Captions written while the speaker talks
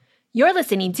You're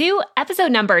listening to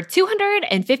episode number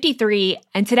 253,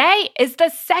 and today is the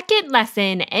second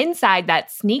lesson inside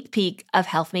that sneak peek of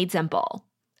Health Made Simple.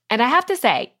 And I have to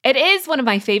say, it is one of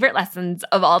my favorite lessons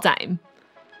of all time.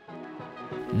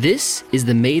 This is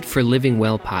the Made for Living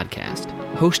Well podcast,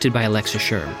 hosted by Alexa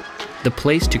Sherm, the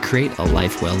place to create a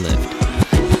life well lived.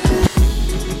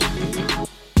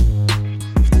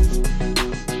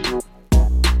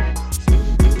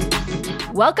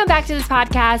 Welcome back to this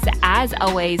podcast. As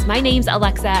always, my name's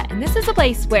Alexa, and this is a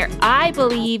place where I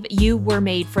believe you were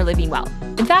made for living well.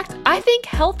 In fact, I think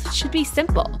health should be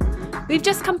simple. We've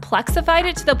just complexified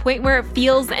it to the point where it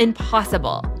feels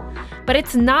impossible. But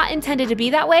it's not intended to be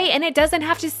that way, and it doesn't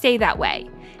have to stay that way.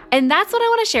 And that's what I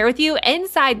want to share with you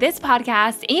inside this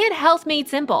podcast and Health Made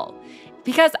Simple.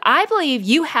 Because I believe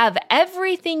you have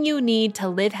everything you need to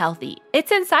live healthy.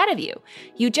 It's inside of you.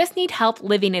 You just need help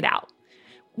living it out.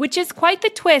 Which is quite the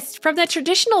twist from the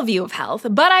traditional view of health,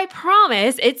 but I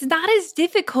promise it's not as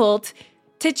difficult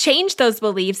to change those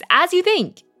beliefs as you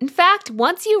think. In fact,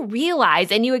 once you realize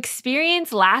and you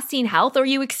experience lasting health, or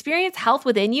you experience health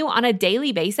within you on a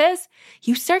daily basis,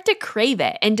 you start to crave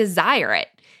it and desire it,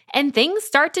 and things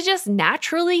start to just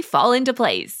naturally fall into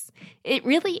place. It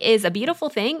really is a beautiful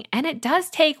thing, and it does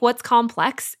take what's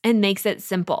complex and makes it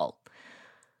simple.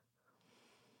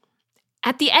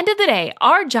 At the end of the day,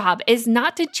 our job is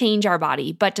not to change our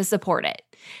body, but to support it.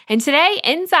 And today,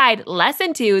 inside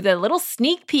Lesson 2, the little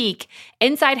sneak peek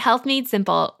inside Health Made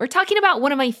Simple, we're talking about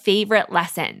one of my favorite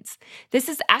lessons. This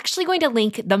is actually going to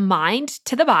link the mind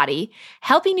to the body,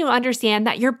 helping you understand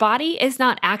that your body is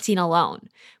not acting alone,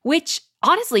 which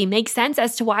honestly makes sense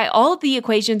as to why all of the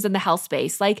equations in the health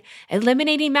space, like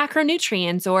eliminating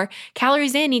macronutrients or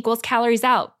calories in equals calories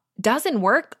out, doesn't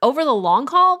work over the long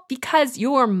haul, because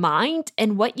your mind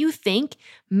and what you think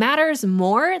matters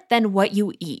more than what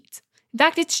you eat. In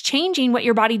fact, it's changing what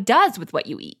your body does with what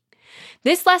you eat.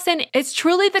 This lesson is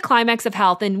truly the climax of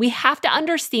health, and we have to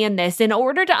understand this in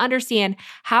order to understand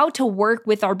how to work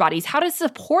with our bodies, how to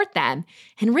support them,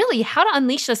 and really how to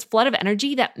unleash this flood of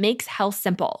energy that makes health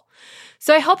simple.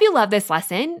 So I hope you love this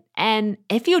lesson, and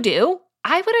if you do,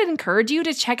 I would encourage you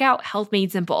to check out Health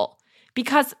Made Simple,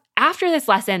 because after this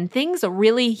lesson, things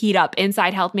really heat up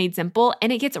inside Health Made Simple,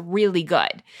 and it gets really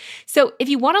good. So if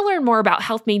you want to learn more about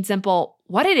Health Made Simple,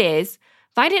 what it is,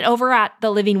 find it over at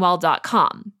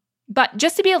thelivingwell.com. But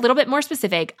just to be a little bit more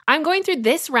specific, I'm going through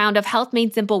this round of Health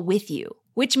Made Simple with you,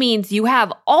 which means you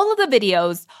have all of the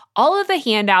videos, all of the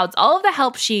handouts, all of the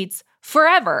help sheets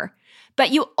forever,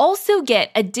 but you also get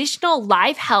additional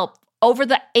live help over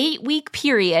the 8-week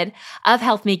period of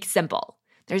Health Made Simple.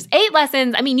 There's 8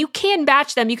 lessons. I mean, you can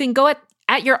batch them. You can go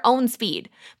at your own speed.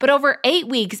 But over 8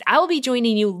 weeks, I will be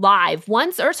joining you live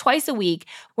once or twice a week,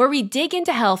 where we dig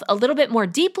into health a little bit more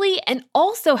deeply and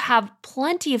also have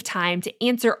plenty of time to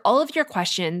answer all of your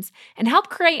questions and help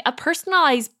create a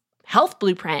personalized health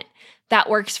blueprint that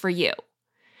works for you.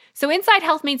 So inside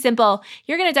Health Made Simple,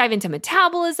 you're going to dive into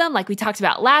metabolism, like we talked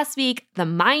about last week, the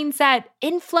mindset,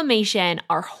 inflammation,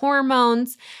 our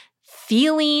hormones,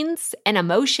 feelings and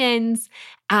emotions,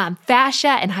 fascia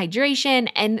and hydration,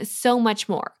 and so much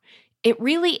more. It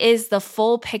really is the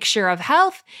full picture of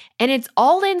health, and it's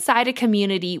all inside a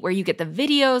community where you get the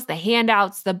videos, the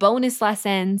handouts, the bonus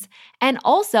lessons, and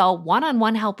also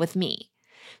one-on-one help with me.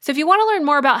 So if you want to learn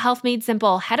more about Health Made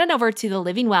Simple, head on over to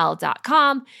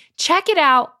thelivingwell.com. Check it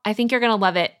out. I think you're going to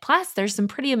love it. Plus, there's some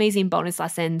pretty amazing bonus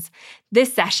lessons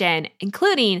this session,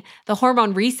 including the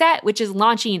hormone reset, which is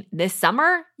launching this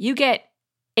summer. You get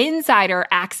insider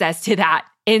access to that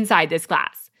inside this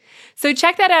class. So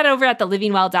check that out over at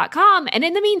thelivingwell.com. And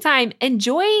in the meantime,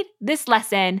 enjoy this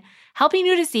lesson, helping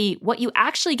you to see what you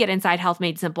actually get inside Health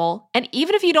Made Simple. And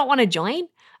even if you don't want to join,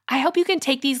 I hope you can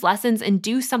take these lessons and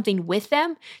do something with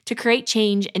them to create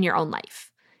change in your own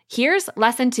life. Here's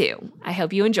lesson 2. I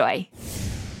hope you enjoy.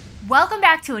 Welcome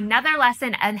back to another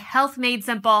lesson on Health Made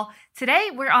Simple. Today,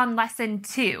 we're on lesson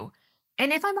 2.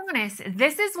 And if I'm honest,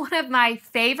 this is one of my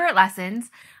favorite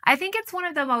lessons. I think it's one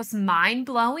of the most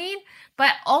mind-blowing,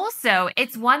 but also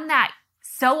it's one that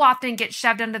so often gets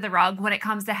shoved under the rug when it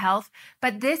comes to health,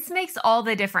 but this makes all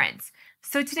the difference.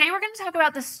 So today we're going to talk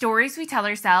about the stories we tell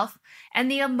ourselves and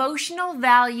the emotional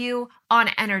value on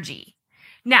energy.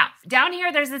 Now, down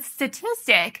here, there's a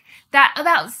statistic that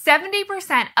about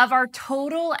 70% of our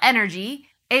total energy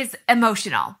is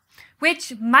emotional,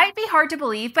 which might be hard to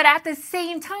believe, but at the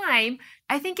same time,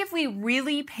 I think if we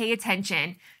really pay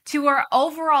attention to our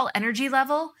overall energy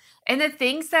level and the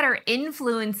things that are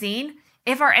influencing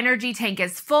if our energy tank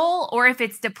is full or if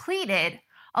it's depleted,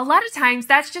 a lot of times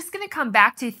that's just going to come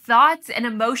back to thoughts and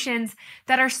emotions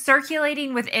that are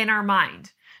circulating within our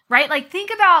mind. right? Like think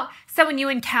about someone you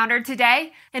encountered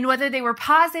today and whether they were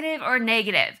positive or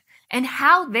negative and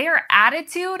how their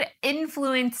attitude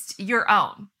influenced your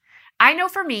own. I know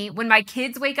for me, when my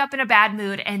kids wake up in a bad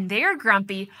mood and they're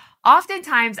grumpy,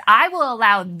 oftentimes I will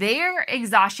allow their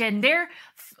exhaustion, their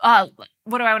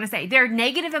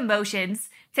negative emotions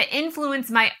to influence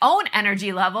my own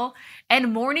energy level,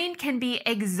 and morning can be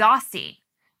exhausting.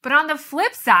 But on the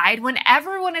flip side, when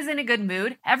everyone is in a good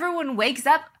mood, everyone wakes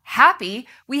up happy,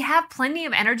 we have plenty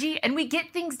of energy and we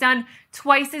get things done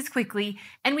twice as quickly,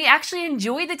 and we actually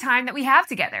enjoy the time that we have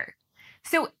together.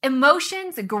 So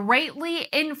emotions greatly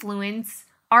influence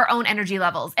our own energy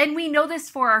levels. And we know this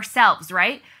for ourselves,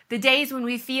 right? The days when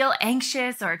we feel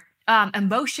anxious or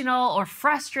emotional or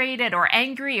frustrated or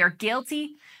angry or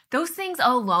guilty, those things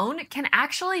alone can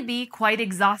actually be quite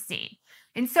exhausting.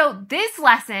 And so this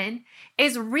lesson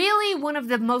is really one of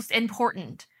the most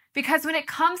important because when it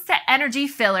comes to energy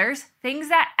fillers, things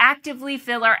that actively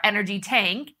fill our energy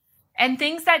tank, and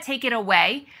things that take it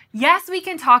away, yes, we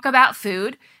can talk about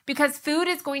food because food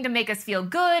is going to make us feel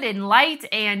good and light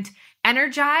and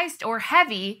energized or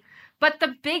heavy. But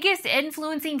the biggest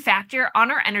influencing factor on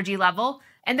our energy level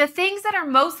and the things that are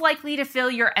most likely to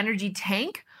fill your energy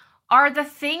tank are the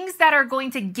things that are going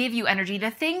to give you energy,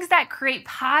 the things that create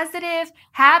positive,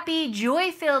 happy,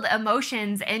 joy-filled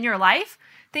emotions in your life,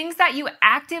 things that you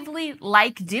actively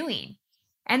like doing.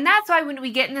 And that's why when we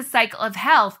get in the cycle of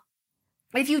health,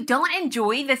 if you don't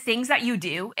enjoy the things that you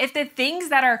do, if the things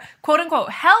that are quote unquote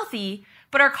healthy,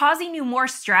 but are causing you more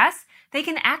stress, they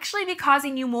can actually be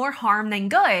causing you more harm than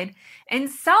good. And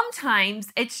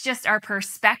sometimes it's just our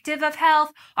perspective of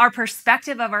health, our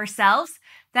perspective of ourselves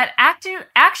that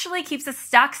actually keeps us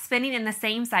stuck spinning in the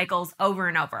same cycles over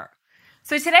and over.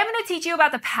 So today I'm going to teach you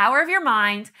about the power of your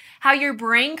mind, how your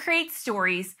brain creates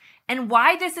stories, and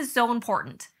why this is so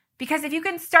important. Because if you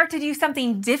can start to do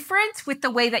something different with the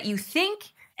way that you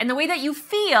think and the way that you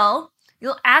feel,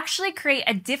 you'll actually create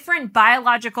a different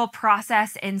biological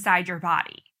process inside your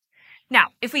body. Now,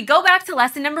 if we go back to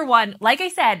lesson number 1, like I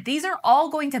said, these are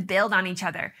all going to build on each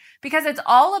other because it's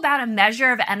all about a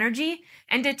measure of energy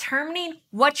and determining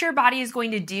what your body is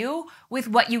going to do with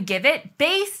what you give it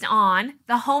based on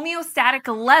the homeostatic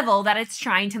level that it's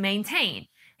trying to maintain.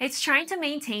 It's trying to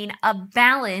maintain a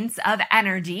balance of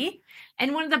energy.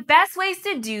 And one of the best ways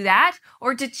to do that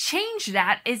or to change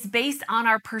that is based on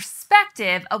our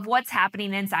perspective of what's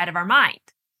happening inside of our mind.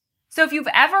 So if you've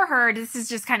ever heard, this is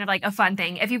just kind of like a fun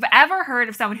thing. If you've ever heard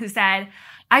of someone who said,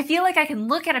 I feel like I can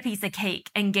look at a piece of cake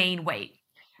and gain weight.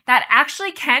 That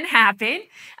actually can happen.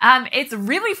 It's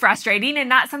really frustrating and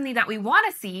not something that we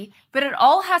want to see, but it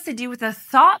all has to do with the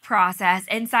thought process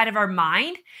inside of our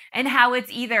mind and how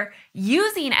it's either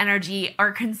using energy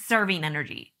or conserving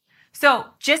energy. So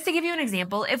just to give you an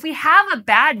example, if we have a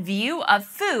bad view of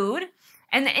food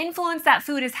and the influence that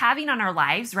food is having on our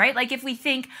lives, right? Like if we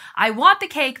think, I want the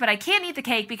cake, but I can't eat the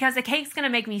cake because the cake's going to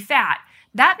make me fat,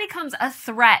 that becomes a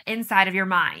threat inside of your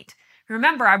mind.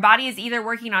 Remember, our body is either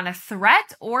working on a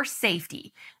threat or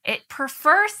safety. It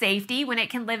prefers safety when it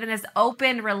can live in this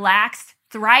open, relaxed,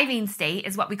 thriving state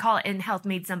is what we call it in Health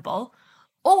Made Simple.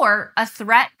 Or a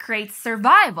threat creates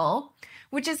survival,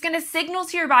 which is going to signal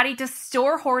to your body to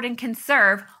store, hoard, and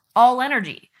conserve all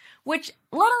energy, which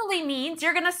literally means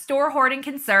you're going to store, hoard, and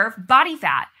conserve body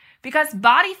fat because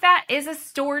body fat is a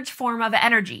storage form of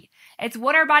energy. It's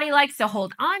what our body likes to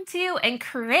hold on to and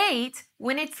create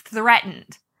when it's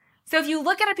threatened. So if you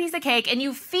look at a piece of cake and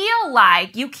you feel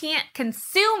like you can't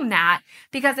consume that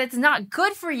because it's not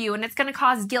good for you and it's going to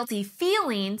cause guilty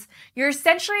feelings, you're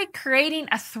essentially creating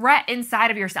a threat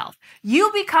inside of yourself. You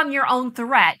become your own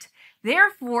threat.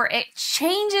 Therefore, it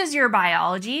changes your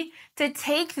biology to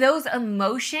take those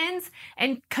emotions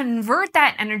and convert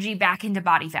that energy back into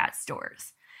body fat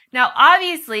stores. Now,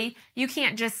 obviously, you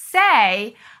can't just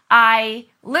say, I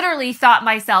literally thought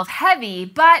myself heavy,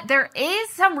 but there is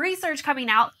some research coming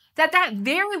out that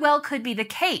very well could be the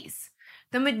case.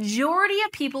 The majority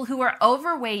of people who are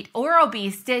overweight or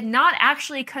obese did not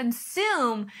actually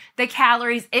consume the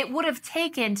calories it would have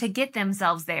taken to get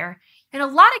themselves there. In a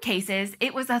lot of cases,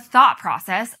 it was a thought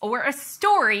process or a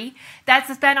story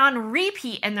that's been on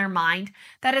repeat in their mind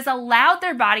that has allowed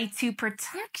their body to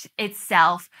protect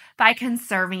itself by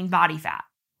conserving body fat.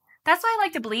 That's why I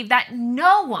like to believe that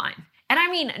no one, and I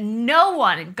mean no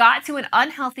one, got to an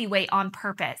unhealthy weight on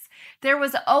purpose. There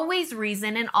was always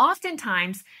reason, and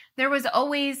oftentimes there was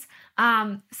always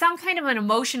some kind of an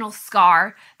emotional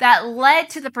scar that led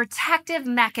to the protective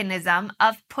mechanism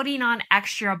of putting on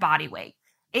extra body weight.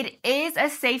 It is a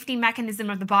safety mechanism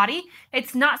of the body.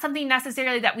 It's not something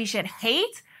necessarily that we should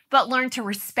hate, but learn to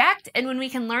respect. And when we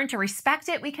can learn to respect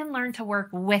it, we can learn to work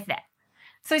with it.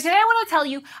 So today I want to tell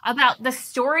you about the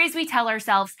stories we tell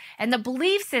ourselves and the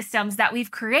belief systems that we've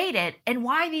created and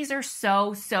why these are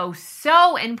so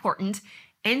important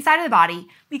inside of the body.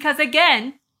 Because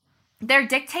again, they're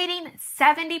dictating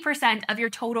 70% of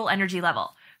your total energy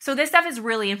level. So this stuff is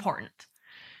really important.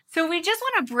 So we just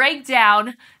want to break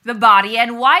down the body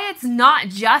and why it's not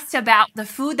just about the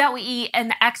food that we eat and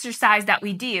the exercise that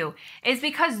we do is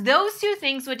because those two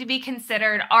things would be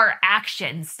considered our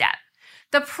action step.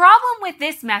 The problem with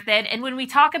this method, and when we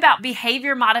talk about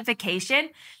behavior modification,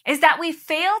 is that we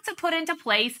fail to put into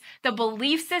place the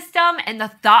belief system and the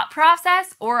thought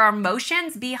process or our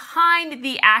emotions behind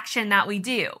the action that we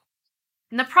do.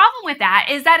 And the problem with that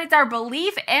is that it's our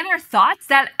belief and our thoughts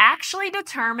that actually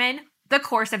determine the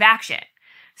course of action.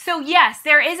 So yes,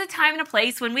 there is a time and a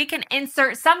place when we can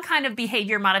insert some kind of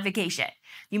behavior modification.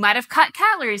 You might have cut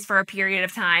calories for a period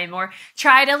of time or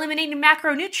tried eliminating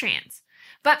macronutrients.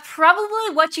 But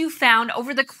probably what you found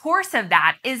over the course of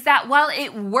that is that while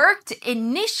it worked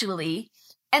initially,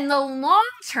 in the long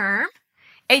term,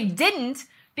 it didn't,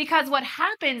 because what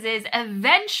happens is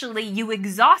eventually you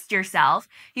exhaust yourself,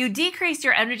 you decrease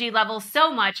your energy level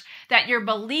so much that your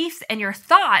beliefs and your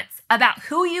thoughts about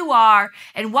who you are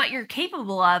and what you're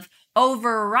capable of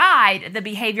override the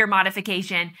behavior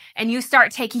modification, and you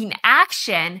start taking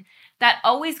action that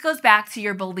always goes back to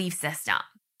your belief system.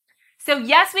 So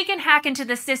yes, we can hack into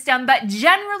the system, but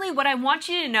generally what I want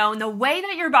you to know and the way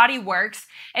that your body works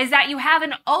is that you have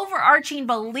an overarching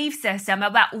belief system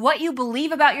about what you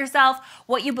believe about yourself,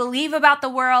 what you believe about the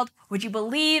world, what you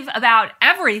believe about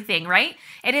everything, right?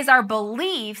 It is our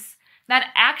beliefs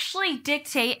that actually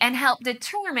dictate and help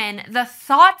determine the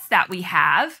thoughts that we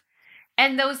have.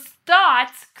 And those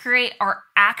thoughts create our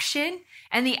action,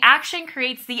 and the action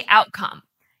creates the outcome.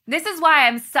 This is why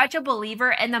I'm such a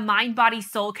believer in the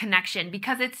mind-body-soul connection,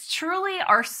 because it's truly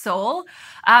our soul.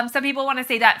 Some people want to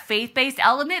say that faith-based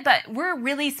element, but we're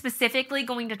really specifically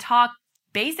going to talk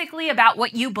basically about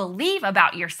what you believe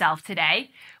about yourself today,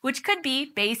 which could be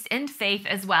based in faith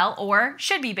as well, or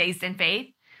should be based in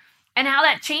faith, and how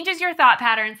that changes your thought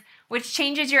patterns, which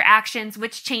changes your actions,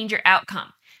 which change your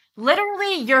outcome.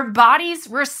 Literally, your body's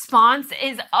response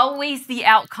is always the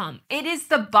outcome. It is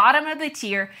the bottom of the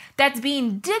tier that's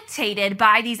being dictated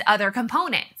by these other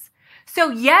components. So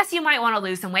yes, you might want to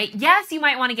lose some weight. Yes, you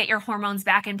might want to get your hormones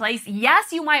back in place.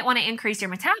 Yes, you might want to increase your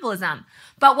metabolism.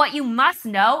 But what you must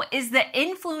know is the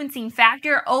influencing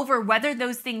factor over whether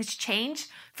those things change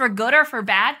for good or for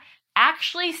bad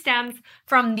actually stems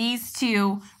from these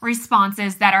two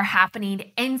responses that are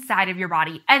happening inside of your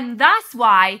body. And that's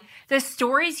why the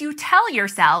stories you tell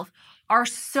yourself are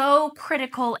so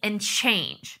critical in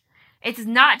change. It's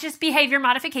not just behavior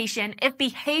modification. If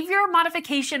behavior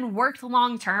modification worked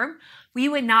long term, we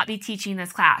would not be teaching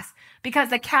this class because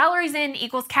the calories in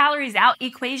equals calories out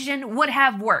equation would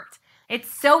have worked. It's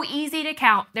so easy to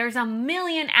count. There's a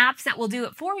million apps that will do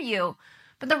it for you.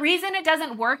 But the reason it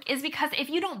doesn't work is because if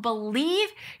you don't believe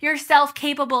yourself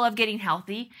capable of getting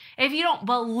healthy, if you don't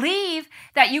believe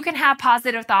that you can have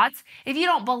positive thoughts, if you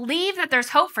don't believe that there's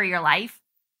hope for your life,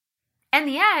 in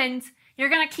the end, you're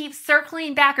going to keep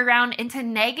circling back around into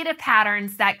negative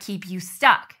patterns that keep you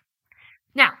stuck.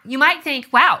 Now, you might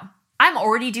think, wow, I'm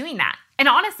already doing that. And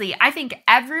honestly, I think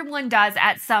everyone does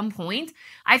at some point.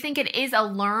 I think it is a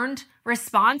learned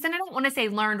response, and I don't want to say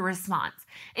learned response.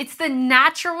 It's the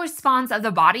natural response of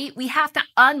the body. We have to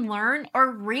unlearn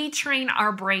or retrain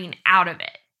our brain out of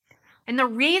it. And the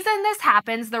reason this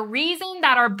happens, the reason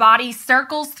that our body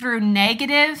circles through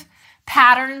negative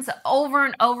patterns over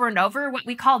and over and over, what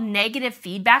we call negative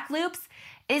feedback loops,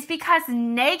 is because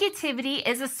negativity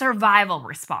is a survival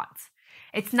response.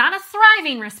 It's not a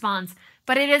thriving response,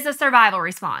 but it is a survival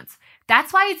response.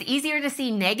 That's why it's easier to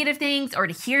see negative things or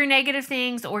to hear negative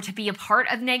things or to be a part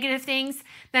of negative things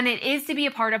than it is to be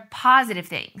a part of positive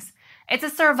things. It's a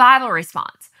survival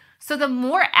response. So the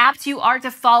more apt you are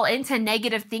to fall into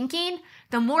negative thinking,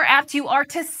 the more apt you are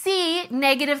to see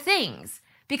negative things,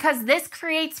 because this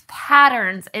creates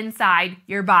patterns inside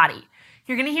your body.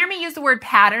 You're going to hear me use the word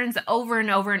patterns over and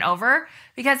over and over,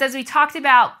 because as we talked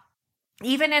about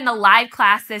even in the live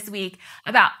class this week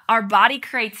about our body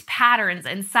creates patterns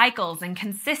and cycles and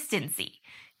consistency.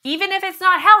 Even if it's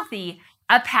not healthy,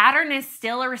 a pattern is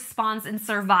still a response in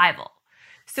survival.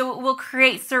 So it will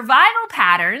create survival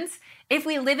patterns if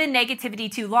we live in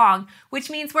negativity too long, which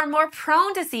means we're more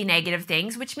prone to see negative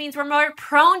things, which means we're more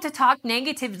prone to talk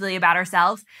negatively about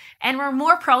ourselves, and we're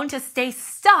more prone to stay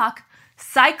stuck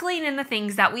cycling in the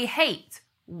things that we hate.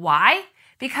 Why?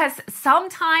 Because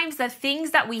sometimes the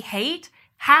things that we hate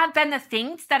have been the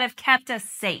things that have kept us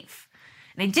safe.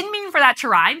 And I didn't mean for that to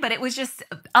rhyme, but it was just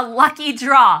a lucky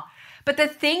draw. But the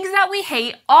things that we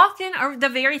hate often are the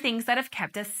very things that have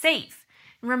kept us safe.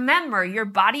 Remember, your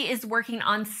body is working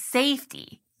on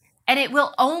safety, and it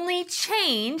will only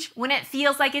change when it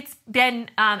feels like it's been,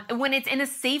 when it's in a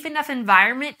safe enough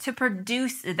environment to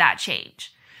produce that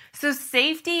change. So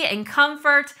safety and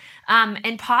comfort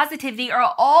and positivity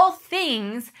are all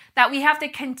things that we have to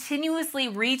continuously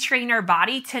retrain our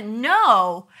body to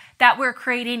know that we're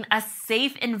creating a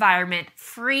safe environment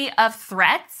free of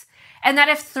threats, and that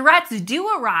if threats do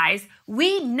arise,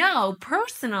 we know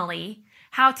personally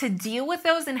how to deal with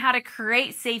those and how to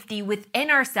create safety within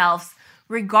ourselves,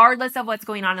 regardless of what's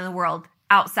going on in the world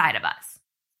outside of us.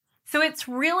 So it's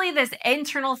really this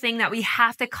internal thing that we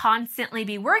have to constantly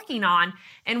be working on,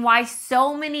 and why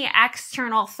so many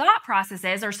external thought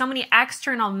processes or so many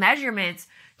external measurements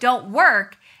don't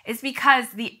work is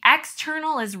because the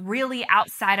external is really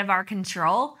outside of our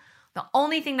control. The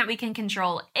only thing that we can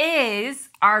control is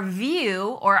our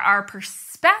view or our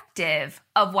perspective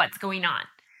of what's going on.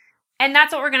 And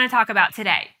that's what we're going to talk about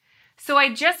today. So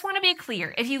I just want to be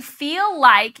clear. If you feel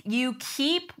like you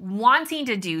keep wanting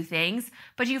to do things,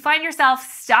 but you find yourself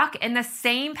stuck in the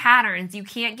same patterns you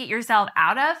can't get yourself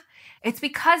out of, it's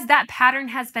because that pattern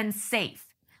has been safe.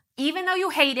 Even though you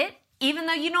hate it, even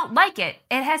though you don't like it,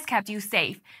 it has kept you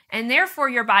safe. And therefore,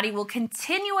 your body will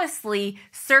continuously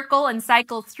circle and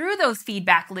cycle through those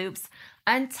feedback loops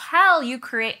until you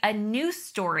create a new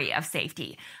story of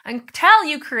safety, until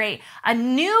you create a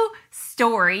new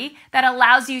story that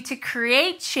allows you to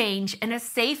create change in a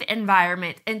safe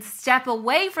environment and step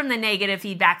away from the negative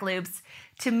feedback loops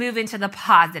to move into the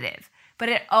positive. But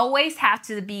it always has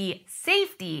to be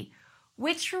safety,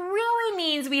 which really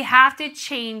means we have to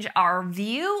change our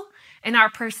view and our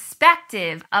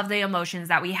perspective of the emotions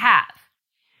that we have.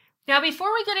 Now,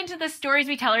 before we get into the stories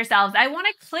we tell ourselves, I want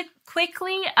to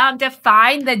quickly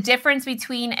define the difference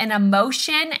between an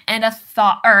emotion and a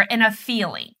thought or and a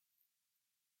feeling.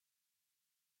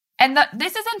 And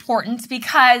this is important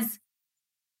because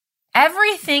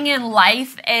everything in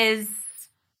life is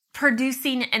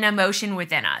producing an emotion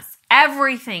within us.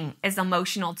 Everything is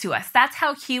emotional to us. That's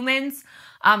how humans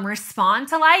respond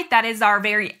to life. That is our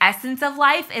very essence of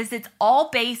life, is it's all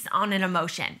based on an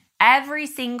emotion. Every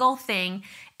single thing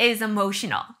is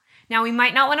emotional. Now, we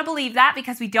might not want to believe that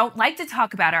because we don't like to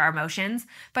talk about our emotions,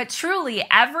 but truly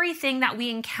everything that we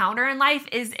encounter in life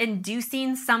is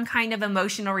inducing some kind of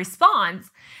emotional response.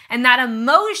 And that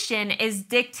emotion is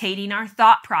dictating our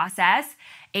thought process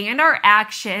and our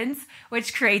actions,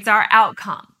 which creates our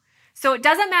outcome. So it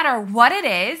doesn't matter what it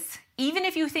is. Even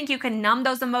if you think you can numb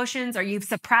those emotions or you've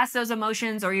suppressed those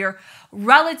emotions or you're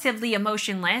relatively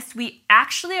emotionless, we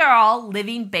actually are all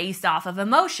living based off of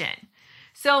emotion.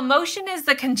 So emotion is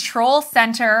the control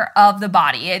center of the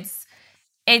body.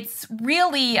 It's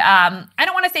really, I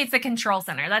don't want to say it's the control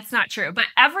center. That's not true. But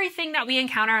everything that we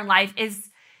encounter in life is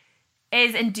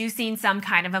inducing some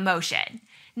kind of emotion.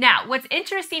 Now, what's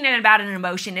interesting about an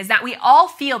emotion is that we all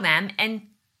feel them, and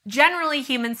generally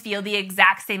humans feel the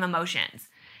exact same emotions.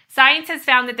 Science has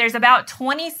found that there's about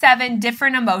 27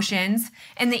 different emotions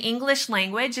in the English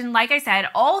language. And like I said,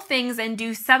 all things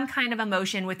induce some kind of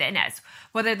emotion within us.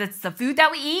 Whether that's the food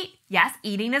that we eat, yes,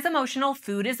 eating is emotional,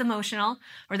 food is emotional,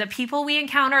 or the people we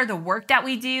encounter, the work that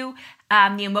we do,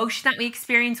 the emotion that we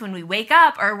experience when we wake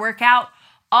up or work out,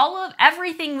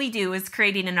 everything we do is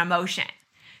creating an emotion.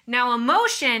 Now,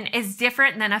 emotion is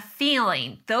different than a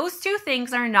feeling. Those two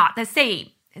things are not the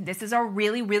same. And this is a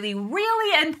really, really,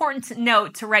 really important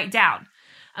note to write down.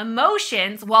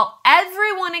 Emotions, while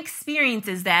everyone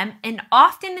experiences them and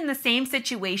often in the same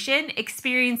situation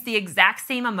experience the exact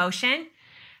same emotion,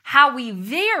 how we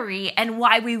vary and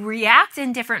why we react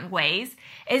in different ways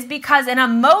is because an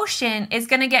emotion is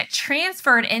going to get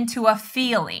transferred into a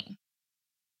feeling.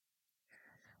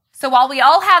 So while we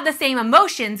all have the same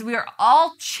emotions, we are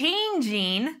all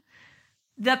changing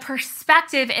the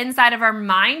perspective inside of our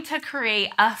mind to create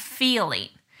a feeling.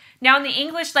 Now, in the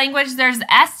English language, there's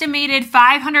estimated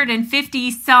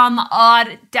 550 some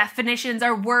odd definitions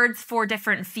or words for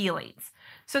different feelings.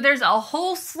 So there's a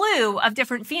whole slew of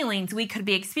different feelings we could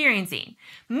be experiencing.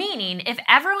 Meaning, if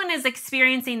everyone is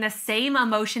experiencing the same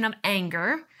emotion of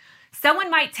anger, someone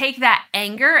might take that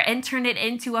anger and turn it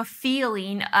into a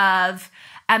feeling of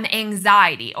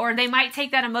anxiety, or they might take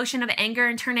that emotion of anger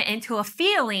and turn it into a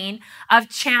feeling of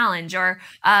challenge or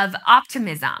of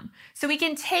optimism. So we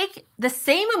can take the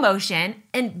same emotion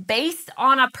and based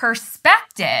on a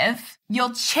perspective,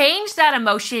 you'll change that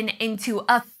emotion into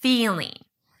a feeling.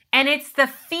 And it's the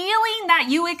feeling that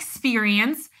you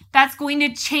experience that's going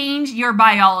to change your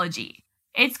biology.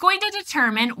 It's going to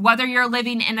determine whether you're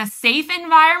living in a safe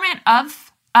environment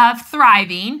of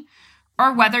thriving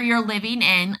or whether you're living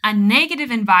in a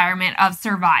negative environment of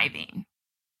surviving.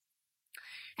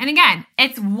 And again,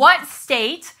 it's what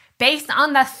state based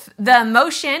on the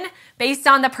emotion, based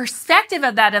on the perspective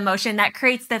of that emotion that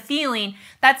creates the feeling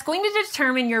that's going to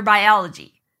determine your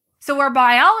biology. So our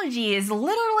biology is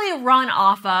literally run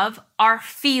off of our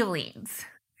feelings.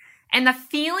 And the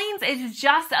feelings is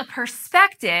just a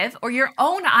perspective or your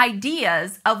own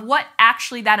ideas of what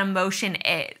actually that emotion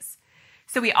is.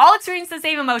 So we all experience the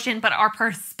same emotion, but our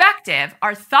perspective,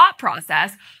 our thought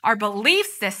process, our belief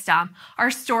system,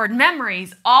 our stored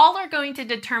memories, all are going to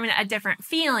determine a different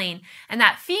feeling. And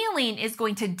that feeling is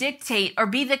going to dictate or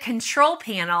be the control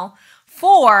panel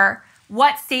for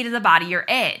what state of the body you're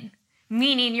in.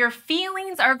 Meaning your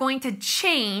feelings are going to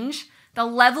change the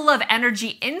level of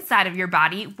energy inside of your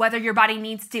body, whether your body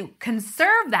needs to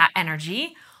conserve that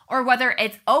energy or whether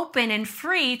it's open and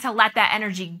free to let that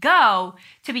energy go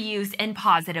to be used in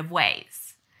positive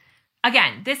ways.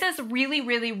 Again, this is really,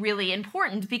 really, really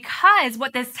important because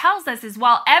what this tells us is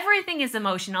while everything is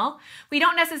emotional, we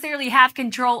don't necessarily have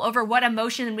control over what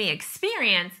emotion we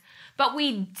experience, but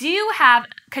we do have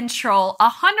control,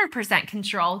 100%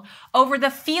 control over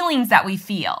the feelings that we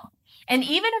feel. And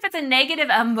even if it's a negative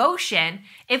emotion,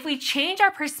 if we change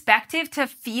our perspective to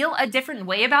feel a different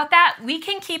way about that, we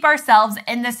can keep ourselves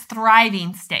in this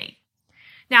thriving state.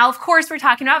 Now, of course, we're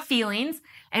talking about feelings,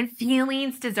 and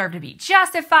feelings deserve to be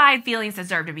justified. Feelings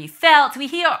deserve to be felt. We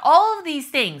hear all of these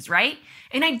things, right?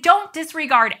 And I don't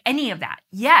disregard any of that.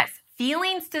 Yes,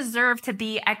 feelings deserve to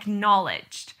be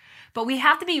acknowledged. But we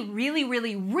have to be really,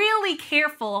 really, really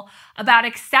careful about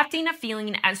accepting a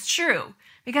feeling as true.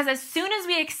 Because as soon as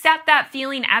we accept that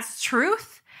feeling as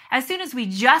truth, as soon as we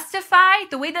justify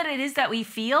the way that it is that we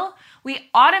feel, we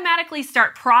automatically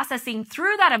start processing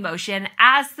through that emotion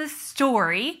as the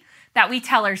story that we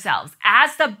tell ourselves,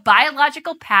 as the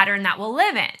biological pattern that we'll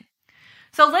live in.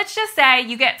 So let's just say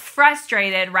you get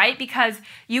frustrated, right? Because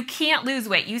you can't lose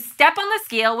weight. You step on the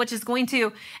scale, which is going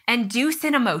to induce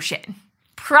an emotion.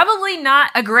 Probably not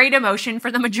a great emotion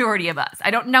for the majority of us. I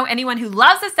don't know anyone who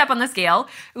loves to step on the scale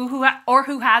or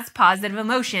who has positive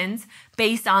emotions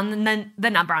based on the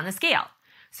number on the scale.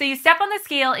 So you step on the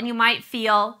scale and you might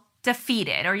feel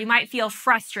defeated or you might feel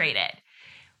frustrated.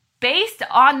 Based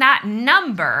on that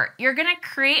number, you're going to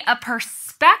create a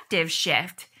perspective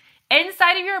shift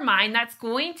inside of your mind that's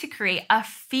going to create a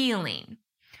feeling.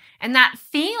 And that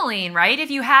feeling, right,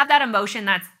 if you have that emotion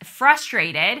that's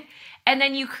frustrated, and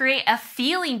then you create a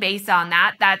feeling based on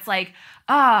that that's like,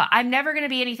 oh, I'm never going to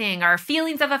be anything, or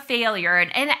feelings of a failure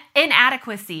and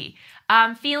inadequacy,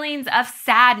 feelings of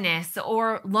sadness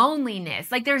or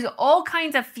loneliness. Like there's all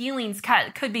kinds of feelings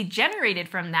could be generated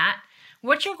from that.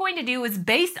 What you're going to do is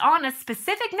based on a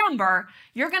specific number,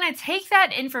 you're going to take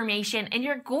that information and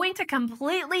you're going to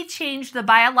completely change the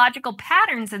biological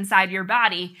patterns inside your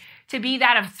body to be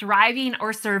that of thriving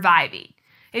or surviving.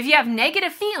 If you have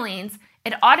negative feelings,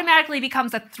 it automatically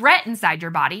becomes a threat inside your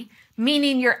body,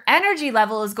 meaning your energy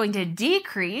level is going to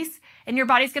decrease and your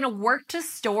body's going to work to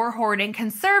store, hoard, and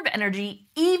conserve energy,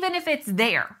 even if it's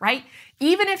there, right?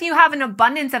 Even if you have an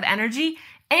abundance of energy,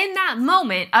 in that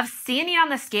moment of standing on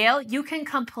the scale, you can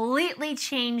completely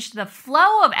change the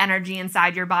flow of energy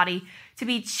inside your body to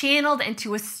be channeled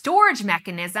into a storage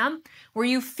mechanism where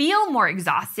you feel more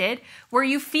exhausted, where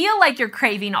you feel like you're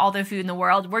craving all the food in the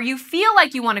world, where you feel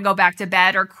like you want to go back to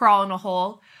bed or crawl in a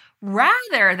hole,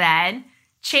 rather than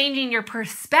changing your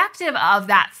perspective of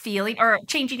that feeling or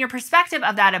changing your perspective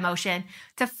of that emotion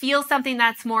to feel something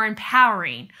that's more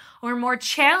empowering or more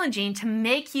challenging to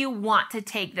make you want to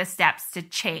take the steps to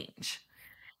change.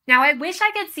 Now, I wish I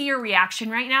could see your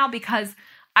reaction right now because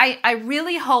I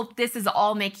really hope this is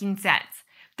all making sense.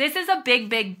 This is a big,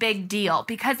 big, big deal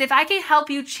because if I can help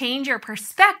you change your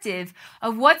perspective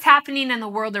of what's happening in the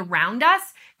world around us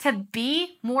to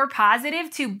be more positive,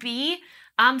 to be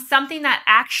something that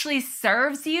actually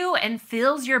serves you and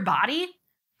fills your body,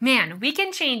 man, we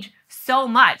can change so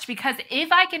much because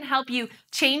if I can help you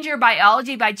change your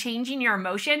biology by changing your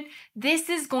emotion, this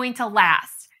is going to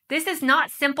last. This is not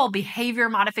simple behavior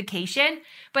modification,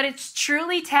 but it's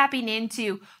truly tapping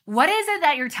into what is it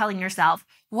that you're telling yourself?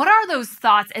 What are those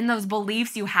thoughts and those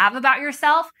beliefs you have about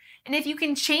yourself? And if you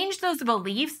can change those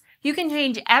beliefs, you can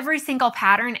change every single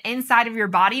pattern inside of your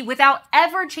body without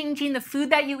ever changing the food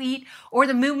that you eat or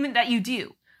the movement that you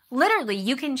do. Literally,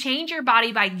 you can change your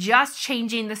body by just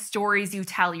changing the stories you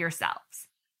tell yourselves.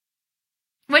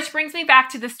 Which brings me back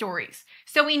to the stories.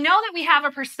 So we know that we have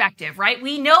a perspective, right?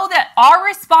 We know that our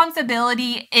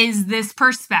responsibility is this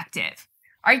perspective.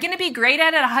 Are you going to be great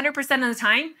at it 100% of the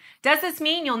time? Does this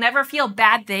mean you'll never feel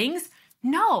bad things?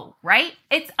 No, right?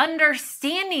 It's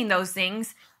understanding those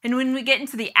things. And when we get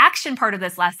into the action part of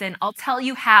this lesson, I'll tell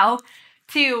you how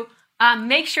to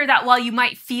make sure that while you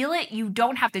might feel it, you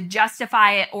don't have to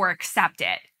justify it or accept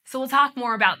it. So we'll talk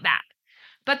more about that.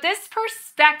 But this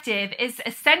perspective is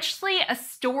essentially a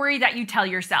story that you tell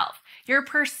yourself. Your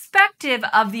perspective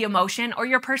of the emotion or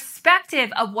your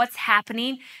perspective of what's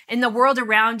happening in the world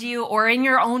around you or in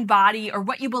your own body or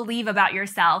what you believe about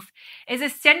yourself is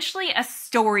essentially a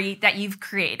story that you've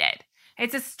created.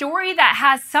 It's a story that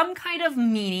has some kind of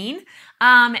meaning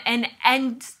and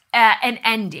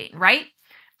ending, right?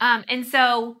 And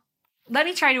so let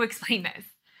me try to explain this.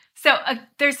 So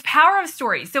there's power of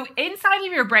stories. So inside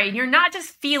of your brain, you're not just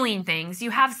feeling things. You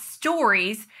have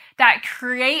stories that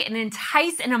create and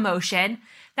entice an emotion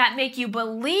that make you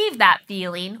believe that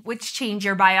feeling, which change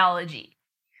your biology.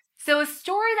 So a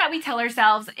story that we tell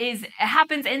ourselves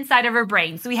happens inside of our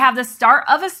brain. So we have the start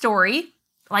of a story,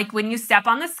 like when you step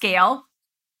on the scale,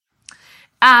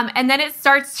 and then it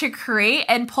starts to create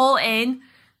and pull in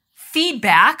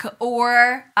feedback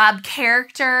or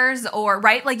characters or,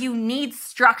 right? Like you need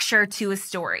structure to a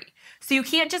story. So you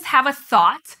can't just have a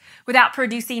thought without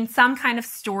producing some kind of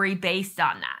story based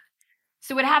on that.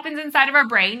 So what happens inside of our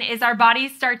brain is our body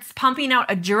starts pumping out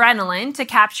adrenaline to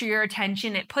capture your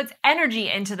attention. It puts energy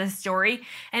into the story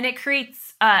and it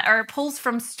creates or pulls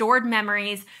from stored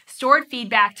memories, stored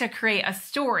feedback to create a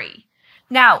story.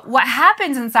 Now, what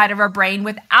happens inside of our brain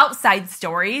with outside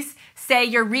stories, say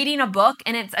you're reading a book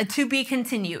and it's a to be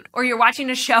continued, or you're watching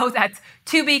a show that's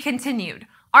to be continued.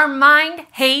 Our mind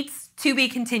hates to be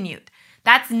continued.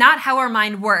 That's not how our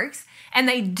mind works. And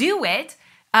they do it,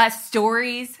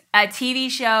 stories, TV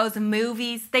shows,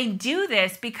 movies, they do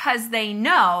this because they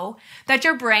know that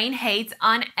your brain hates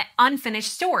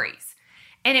unfinished stories.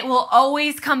 And it will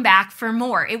always come back for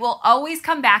more. It will always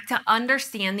come back to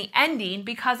understand the ending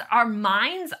because our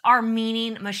minds are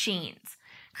meaning machines.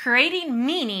 Creating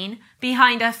meaning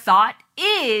behind a thought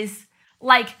is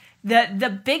like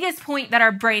the biggest point that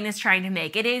our brain is trying to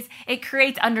make. It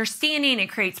creates understanding, it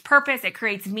creates purpose, it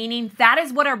creates meaning. That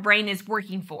is what our brain is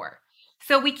working for.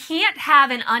 So we can't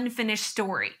have an unfinished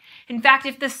story. In fact,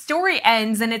 if the story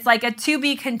ends and it's like a to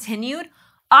be continued,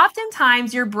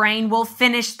 oftentimes your brain will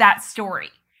finish that story.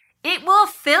 It will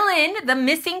fill in the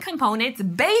missing components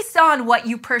based on what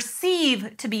you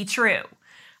perceive to be true.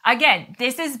 Again,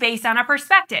 this is based on a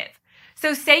perspective.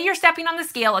 So say you're stepping on the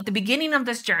scale at the beginning of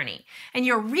this journey and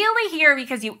you're really here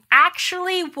because you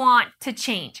actually want to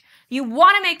change. You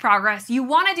want to make progress. You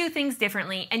want to do things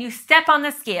differently and you step on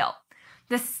the scale.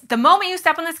 The moment you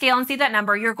step on the scale and see that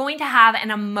number, you're going to have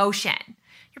an emotion.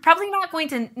 You're probably not going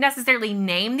to necessarily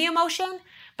name the emotion,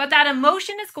 but that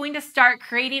emotion is going to start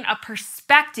creating a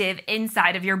perspective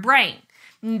inside of your brain.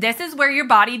 This is where your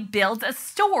body builds a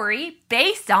story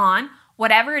based on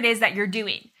whatever it is that you're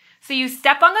doing. So you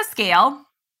step on the scale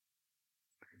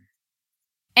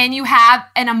and you have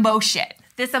an emotion.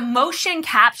 This emotion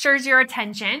captures your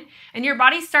attention and your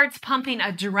body starts pumping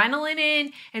adrenaline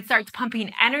in. It starts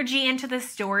pumping energy into the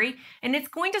story and it's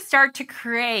going to start to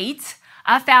create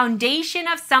a foundation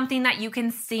of something that you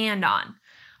can stand on.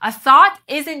 A thought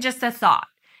isn't just a thought.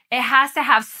 It has to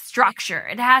have structure.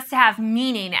 It has to have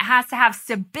meaning. It has to have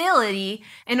stability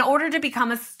in order to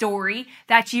become a story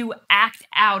that you act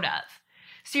out of.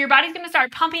 So your body's going to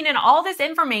start pumping in all this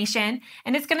information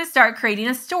and it's going to start creating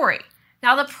a story.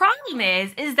 Now, the problem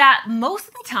is that most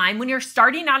of the time when you're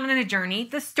starting out on a journey,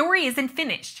 the story isn't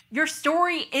finished. Your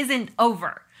story isn't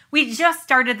over. We just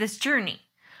started this journey.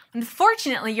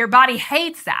 Unfortunately, your body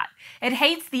hates that. It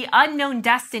hates the unknown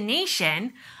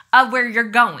destination of where you're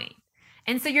going.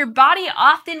 And so your body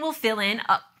often will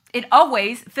it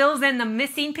always fills in the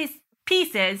missing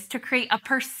pieces to create a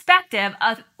perspective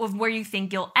of where you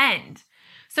think you'll end.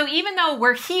 So even though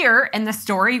we're here in the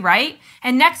story, right?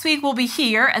 And next week we'll be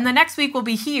here, and the next week we'll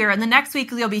be here, and the next week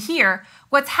you'll be here.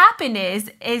 What's happened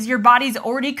is your body's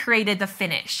already created the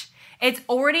finish. It's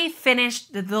already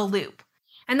finished the loop.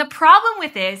 And the problem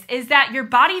with this is that your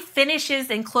body finishes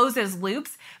and closes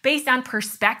loops based on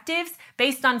perspectives,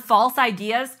 based on false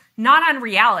ideas, not on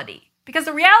reality. Because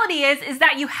the reality is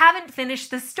that you haven't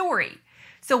finished the story.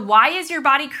 So why is your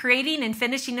body creating and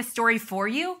finishing a story for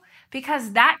you?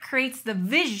 Because that creates the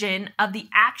vision of the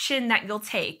action that you'll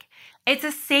take. It's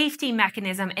a safety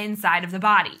mechanism inside of the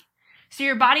body. So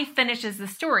your body finishes the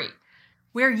story.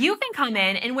 Where you can come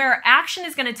in and where action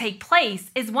is going to take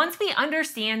place is once we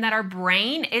understand that our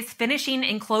brain is finishing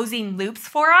and closing loops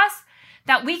for us,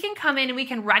 that we can come in and we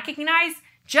can recognize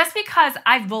Just because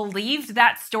I've believed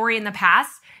that story in the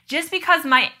past, just because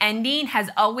my ending has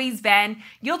always been,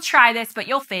 you'll try this, but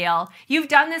you'll fail. You've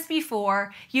done this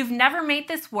before. You've never made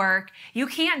this work. You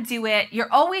can't do it.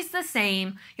 You're always the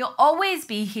same. You'll always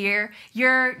be here.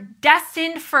 You're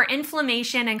destined for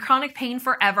inflammation and chronic pain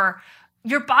forever.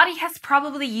 Your body has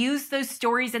probably used those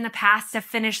stories in the past to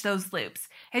finish those loops.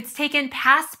 It's taken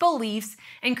past beliefs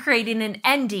and created an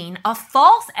ending, a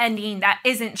false ending that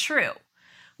isn't true.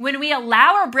 When we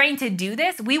allow our brain to do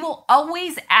this, we will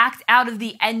always act out of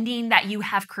the ending that you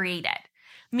have created.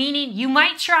 Meaning you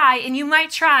might try and you might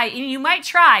try and you might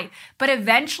try, but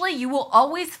eventually you will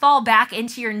always fall back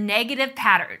into your negative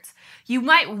patterns. You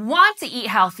might want to eat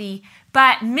healthy,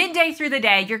 but midday through the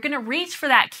day, you're going to reach for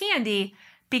that candy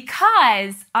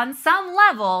because on some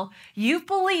level, you've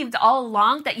believed all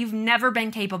along that you've never been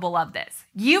capable of this.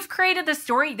 You've created the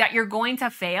story that you're going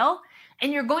to fail,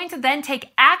 and you're going to then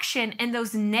take action in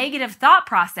those negative thought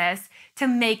process to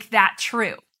make that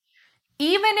true.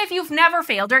 Even if you've never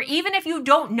failed, or even if you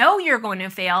don't know you're going to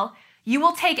fail, you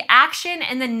will take action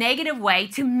in the negative way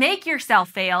to make yourself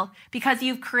fail because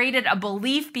you've created a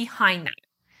belief behind that.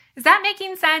 Is that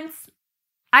making sense?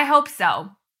 I hope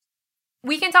so.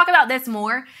 We can talk about this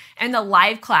more in the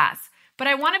live class, but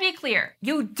I want to be clear.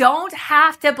 You don't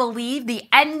have to believe the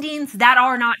endings that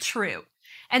are not true.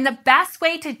 And the best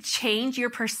way to change your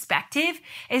perspective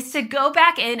is to go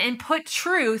back in and put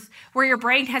truth where your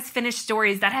brain has finished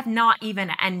stories that have not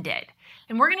even ended.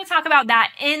 And we're going to talk about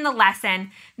that in the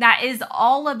lesson that is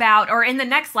all about, or in the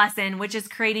next lesson, which is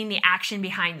creating the action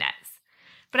behind this.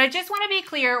 But I just want to be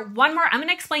clear, I'm going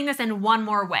to explain this in one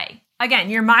more way.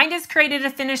 Again, your mind is created to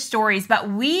finish stories, but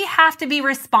we have to be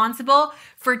responsible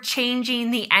for changing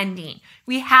the ending.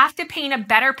 We have to paint a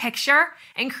better picture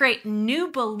and create new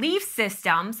belief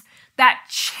systems that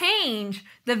change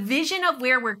the vision of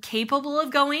where we're capable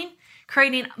of going,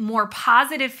 creating more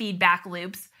positive feedback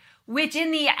loops, which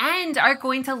in the end are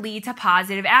going to lead to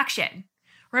positive action.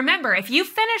 Remember, if you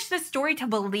finish the story to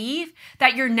believe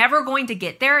that you're never going to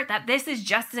get there, that this is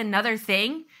just another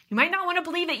thing, you might not want to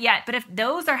believe it yet, but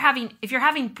if you're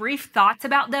having brief thoughts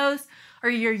about those, or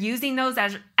you're using those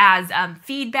as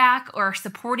feedback or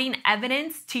supporting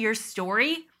evidence to your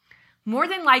story, more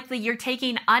than likely you're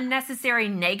taking unnecessary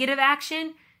negative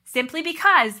action simply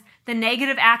because the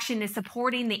negative action is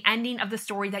supporting the ending of the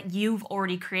story that you've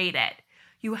already created.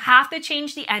 You have to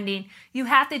change the ending. You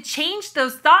have to change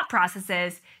those thought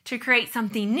processes to create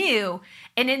something new.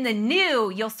 And in the new,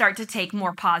 you'll start to take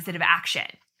more positive action.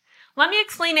 Let me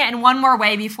explain it in one more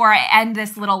way before I end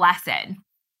this little lesson.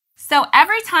 So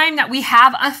every time that we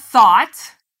have a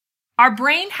thought, our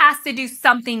brain has to do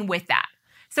something with that.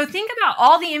 So think about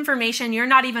all the information you're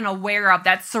not even aware of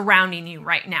that's surrounding you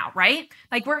right now, right?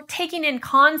 Like we're taking in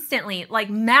constantly, like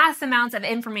mass amounts of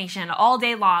information all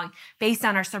day long based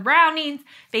on our surroundings,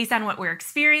 based on what we're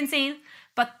experiencing.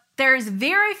 But there's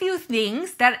very few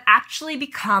things that actually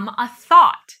become a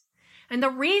thought. And the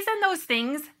reason those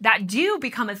things that do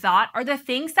become a thought are the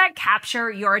things that capture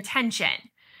your attention.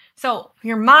 So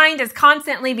your mind is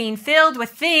constantly being filled with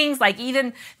things, like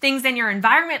even things in your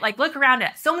environment, like look around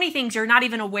at so many things you're not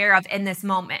even aware of in this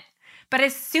moment. But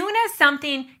as soon as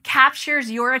something captures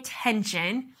your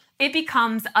attention, it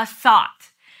becomes a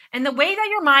thought. And the way that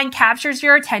your mind captures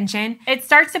your attention, it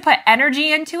starts to put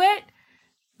energy into it,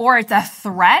 or it's a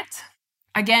threat.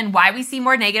 Again, why we see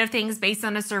more negative things based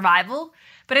on a survival.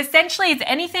 But essentially, it's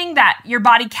anything that your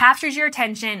body captures your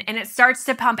attention and it starts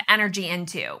to pump energy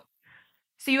into.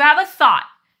 So you have a thought.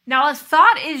 Now, a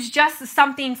thought is just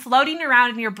something floating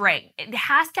around in your brain. It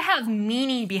has to have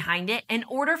meaning behind it in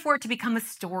order for it to become a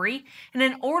story and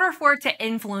in order for it to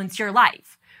influence your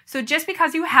life. So just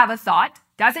because you have a thought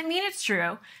doesn't mean it's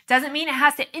true, doesn't mean it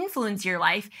has to influence your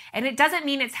life, and it doesn't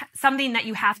mean it's something that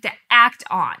you have to act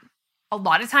on. A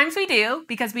lot of times we do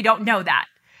because we don't know that.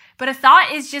 But a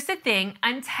thought is just a thing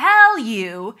until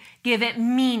you give it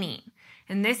meaning.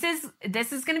 And this is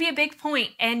going to be a big point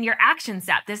in your action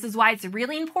step. This is why it's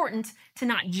really important to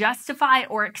not justify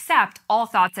or accept all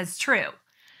thoughts as true.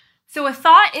 So a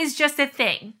thought is just a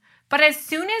thing. But as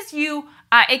soon as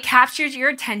it captures your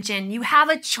attention, you have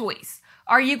a choice.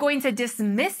 Are you going to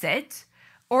dismiss it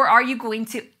or are you going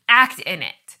to act in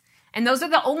it? And those are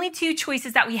the only two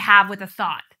choices that we have with a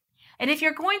thought. And if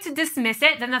you're going to dismiss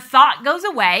it, then the thought goes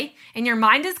away and your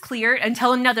mind is cleared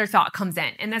until another thought comes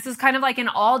in. And this is kind of like an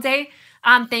all-day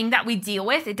thing that we deal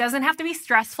with. It doesn't have to be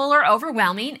stressful or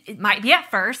overwhelming. It might be at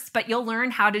first, but you'll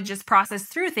learn how to just process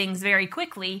through things very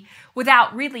quickly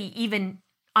without really even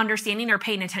understanding or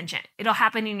paying attention. It'll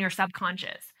happen in your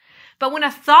subconscious. But when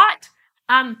a thought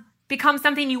becomes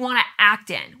something you want to act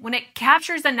in. When it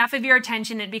captures enough of your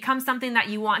attention, it becomes something that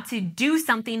you want to do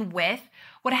something with.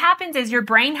 What happens is your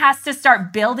brain has to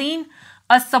start building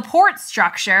a support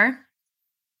structure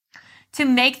to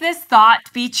make this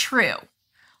thought be true.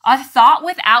 A thought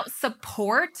without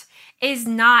support is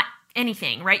not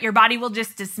anything, right? Your body will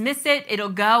just dismiss it, it'll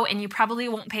go, and you probably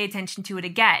won't pay attention to it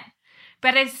again.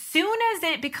 But as soon as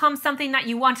it becomes something that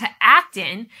you want to act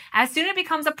in, as soon as it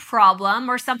becomes a problem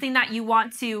or something that you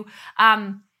want to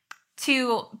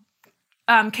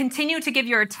continue to give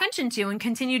your attention to and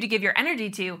continue to give your energy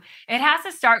to, it has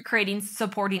to start creating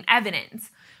supporting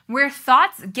evidence. Where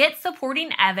thoughts get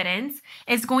supporting evidence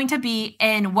is going to be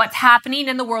in what's happening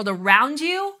in the world around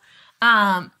you.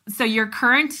 So your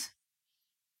current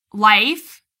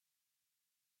life,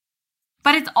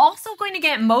 but it's also going to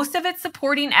get most of its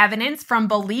supporting evidence from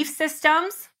belief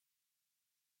systems,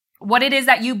 what it is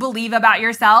that you believe about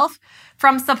yourself,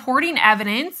 from supporting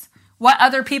evidence, what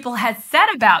other people have said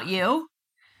about you,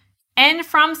 and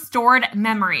from stored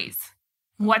memories,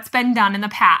 what's been done in the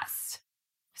past.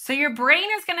 So your brain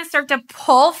is going to start to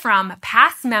pull from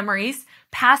past memories,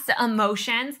 past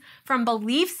emotions, from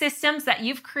belief systems that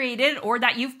you've created or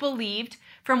that you've believed,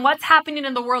 from what's happening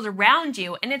in the world around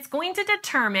you. And it's going to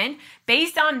determine,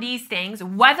 based on these things,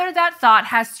 whether that thought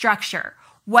has structure,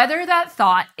 whether that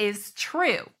thought is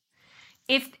true.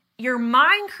 If your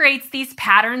mind creates these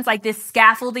patterns like this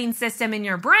scaffolding system in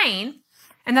your brain,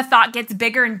 and the thought gets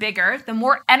bigger and bigger, the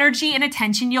more energy and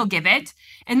attention you'll give it,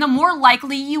 and the more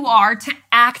likely you are to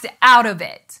act out of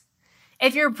it.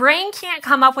 If your brain can't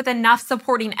come up with enough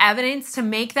supporting evidence to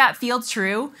make that feel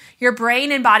true, your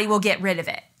brain and body will get rid of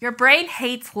it. Your brain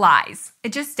hates lies.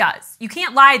 It just does. You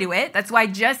can't lie to it. That's why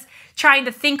just trying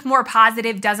to think more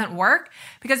positive doesn't work,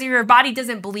 because if your body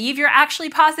doesn't believe you're actually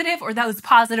positive or those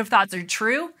positive thoughts are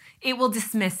true, it will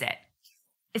dismiss it.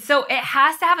 So it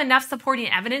has to have enough supporting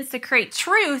evidence to create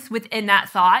truth within that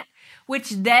thought, which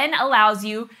then allows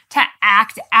you to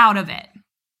act out of it.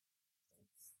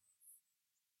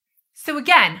 So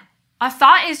again, a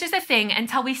thought is just a thing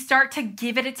until we start to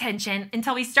give it attention,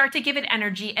 until we start to give it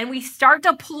energy, and we start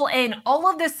to pull in all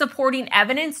of this supporting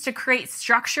evidence to create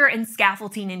structure and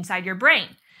scaffolding inside your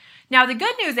brain. Now, the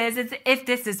good news is if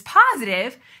this is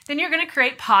positive, then you're going to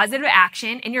create positive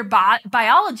action and your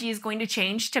biology is going to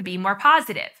change to be more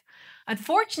positive.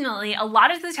 Unfortunately, a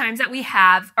lot of the times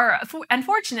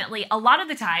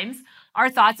our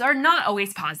thoughts are not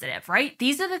always positive, right?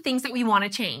 These are the things that we want to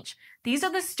change. These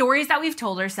are the stories that we've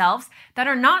told ourselves that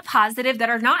are not positive, that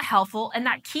are not helpful, and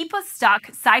that keep us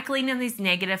stuck cycling in these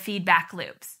negative feedback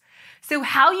loops. So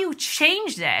how you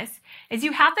change this is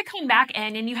you have to come back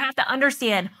in and you have to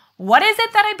understand, what is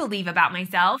it that I believe about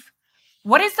myself?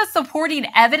 What is the supporting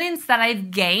evidence that I've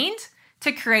gained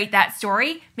to create that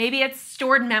story? Maybe it's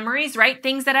stored memories, right?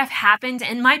 Things that have happened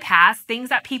in my past, things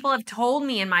that people have told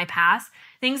me in my past,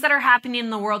 things that are happening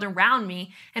in the world around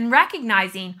me, and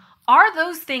recognizing, are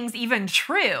those things even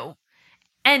true?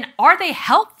 And are they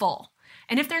helpful?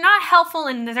 And if they're not helpful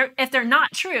and if they're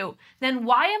not true, then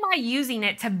why am I using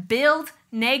it to build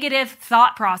negative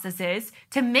thought processes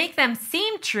to make them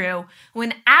seem true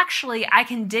when actually I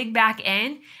can dig back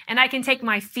in and I can take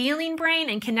my feeling brain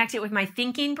and connect it with my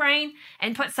thinking brain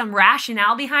and put some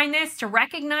rationale behind this to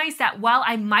recognize that while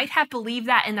I might have believed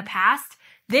that in the past,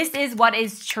 this is what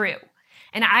is true.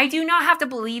 And I do not have to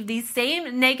believe these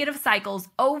same negative cycles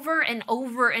over and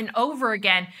over and over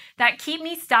again that keep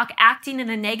me stuck acting in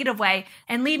a negative way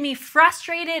and leave me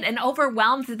frustrated and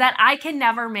overwhelmed that I can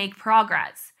never make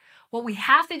progress. What we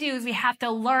have to do is we have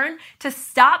to learn to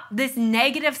stop this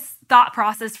negative thought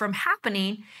process from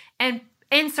happening and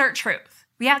insert truth.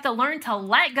 We have to learn to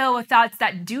let go of thoughts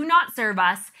that do not serve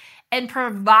us and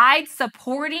provide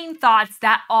supporting thoughts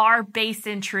that are based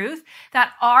in truth,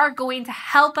 that are going to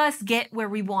help us get where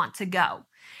we want to go.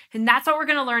 And that's what we're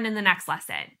going to learn in the next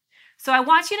lesson. So I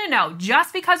want you to know,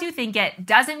 just because you think it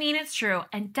doesn't mean it's true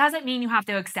and doesn't mean you have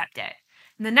to accept it.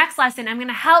 In the next lesson, I'm going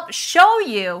to help show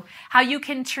you how you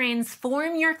can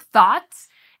transform your thoughts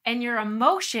and your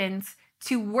emotions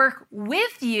to work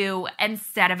with you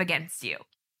instead of against you.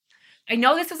 I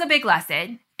know this was a big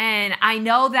lesson, and I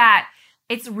know that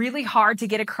it's really hard to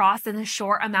get across in a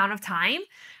short amount of time.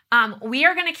 We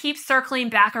are going to keep circling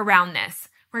back around this.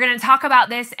 We're going to talk about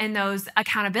this in those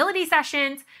accountability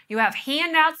sessions. You have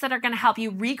handouts that are going to help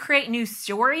you recreate new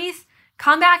stories.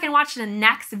 Come back and watch the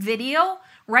next video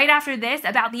right after this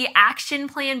about the action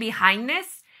plan behind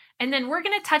this. And then we're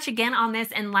going to touch again on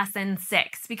this in lesson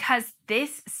 6 because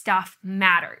this stuff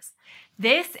matters.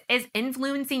 This is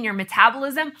influencing your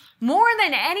metabolism more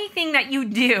than anything that you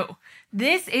do.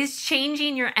 This is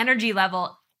changing your energy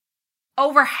level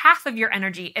over half of your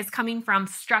energy is coming from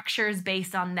structures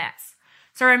based on this.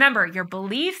 So remember, your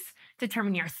beliefs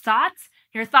determine your thoughts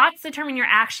determine your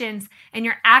actions, and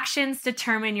your actions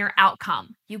determine your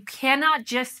outcome. You cannot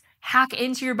just hack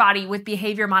into your body with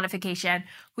behavior modification.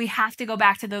 We have to go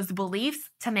back to those beliefs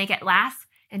to make it last.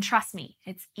 And trust me,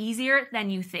 it's easier than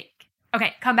you think.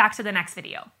 Okay, come back to the next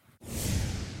video.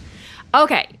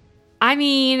 Okay,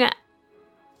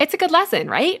 it's a good lesson,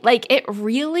 right? Like, it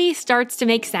really starts to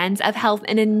make sense of health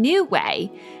in a new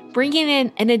way, bringing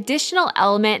in an additional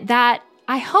element that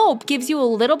I hope gives you a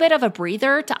little bit of a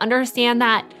breather to understand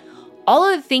that all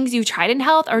of the things you tried in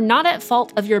health are not at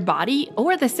fault of your body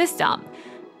or the system.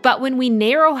 But when we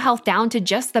narrow health down to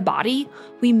just the body,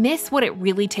 we miss what it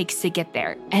really takes to get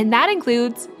there. And that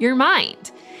includes your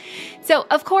mind. So,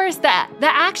 of course, the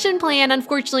action plan,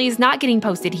 unfortunately, is not getting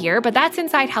posted here, but that's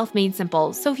inside Health Made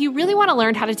Simple. So if you really want to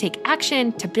learn how to take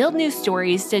action, to build new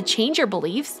stories, to change your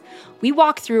beliefs, we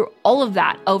walk through all of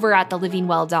that over at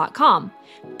thelivingwell.com.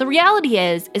 The reality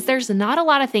is there's not a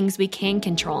lot of things we can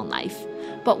control in life.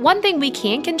 But one thing we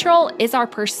can control is our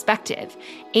perspective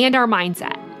and our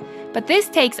mindset. But this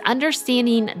takes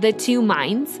understanding the two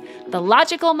minds, the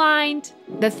logical mind,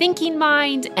 the thinking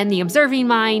mind, and the observing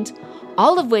mind,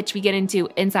 all of which we get into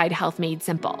inside Health Made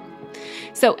Simple.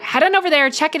 So head on over there,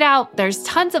 check it out. There's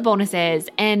tons of bonuses,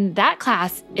 and that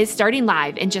class is starting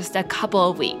live in just a couple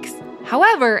of weeks.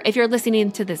 However, if you're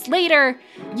listening to this later,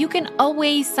 you can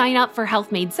always sign up for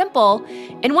Health Made Simple,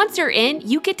 and once you're in,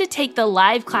 you get to take the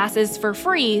live classes for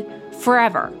free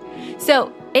forever.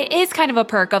 So it is kind of a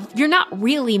perk of you're not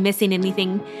really missing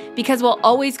anything because we'll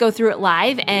always go through it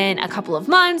live in a couple of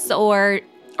months or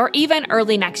even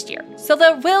early next year. So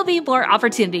there will be more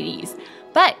opportunities.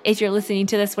 But if you're listening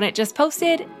to this when it just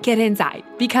posted, get inside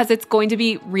because it's going to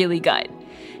be really good.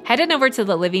 Head on over to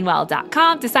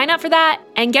thelivingwell.com to sign up for that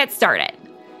and get started.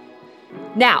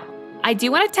 Now, I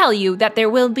do want to tell you that there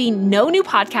will be no new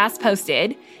podcasts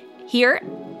posted here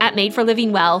at Made for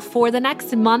Living Well for the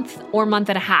next month or month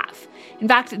and a half. In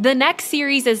fact, the next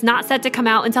series is not set to come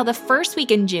out until the first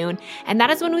week in June, and that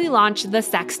is when we launch the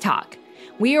Sex Talk.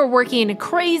 We are working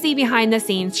crazy behind the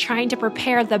scenes trying to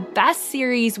prepare the best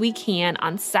series we can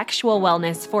on sexual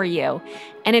wellness for you,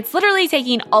 and it's literally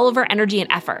taking all of our energy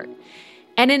and effort.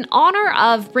 And in honor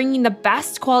of bringing the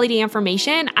best quality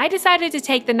information, I decided to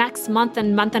take the next month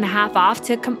and a half off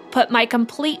to put my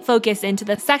complete focus into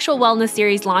the sexual wellness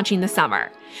series launching this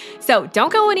summer. So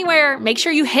don't go anywhere. Make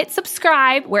sure you hit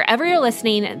subscribe wherever you're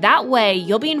listening. That way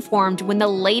you'll be informed when the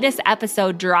latest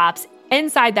episode drops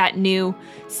inside that new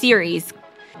series.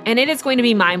 And it is going to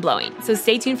be mind-blowing. So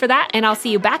stay tuned for that, and I'll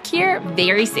see you back here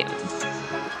very soon.